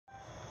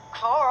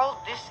Carl,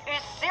 this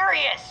is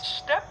serious.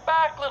 Step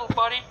back, little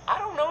buddy. I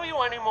don't know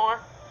you anymore.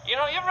 You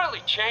know, you've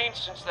really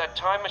changed since that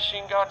time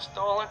machine got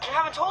stolen. You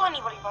haven't told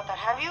anybody about that,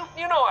 have you?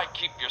 You know I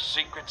keep your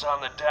secrets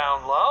on the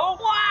down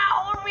low.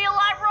 Wow, a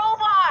real-life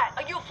robot!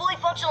 Are you a fully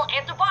functional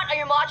Anthrobot? Are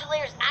your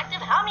modulators active?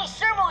 How many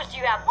servos do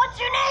you have? What's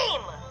your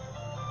name?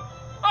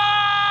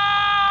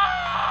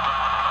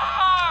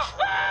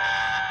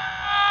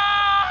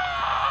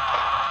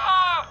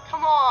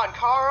 Come on,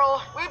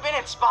 Carl. We've been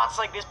in spots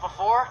like this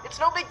before. It's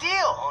no big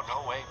deal. Oh,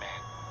 no way, man.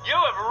 You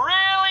have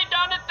really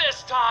done it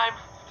this time.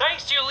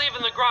 Thanks to you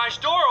leaving the garage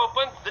door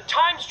open, the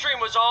time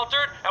stream was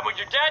altered, and when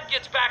your dad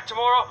gets back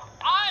tomorrow,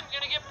 I'm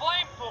gonna get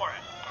blamed for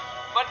it.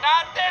 But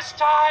not this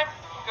time,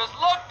 because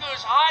look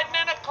who's hiding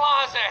in a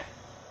closet.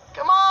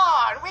 Come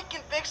on, we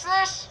can fix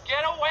this.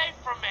 Get away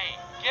from me.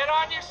 Get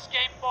on your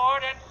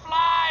skateboard and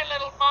fly,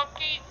 little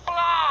monkey,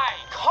 fly.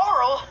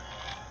 Carl!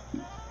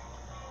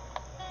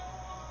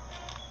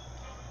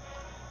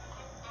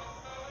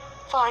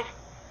 Fine.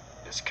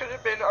 This could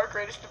have been our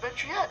greatest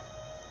adventure yet.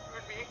 You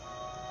and me.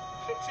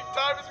 Fixing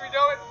time as we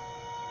know it.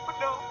 But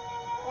no,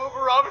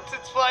 Wilbur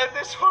Robinson's flying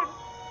this one.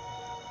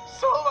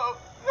 Solo.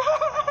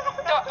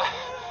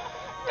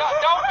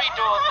 Don't be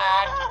doing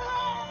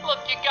that. Look,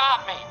 you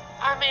got me.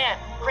 I'm in.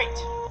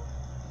 Great.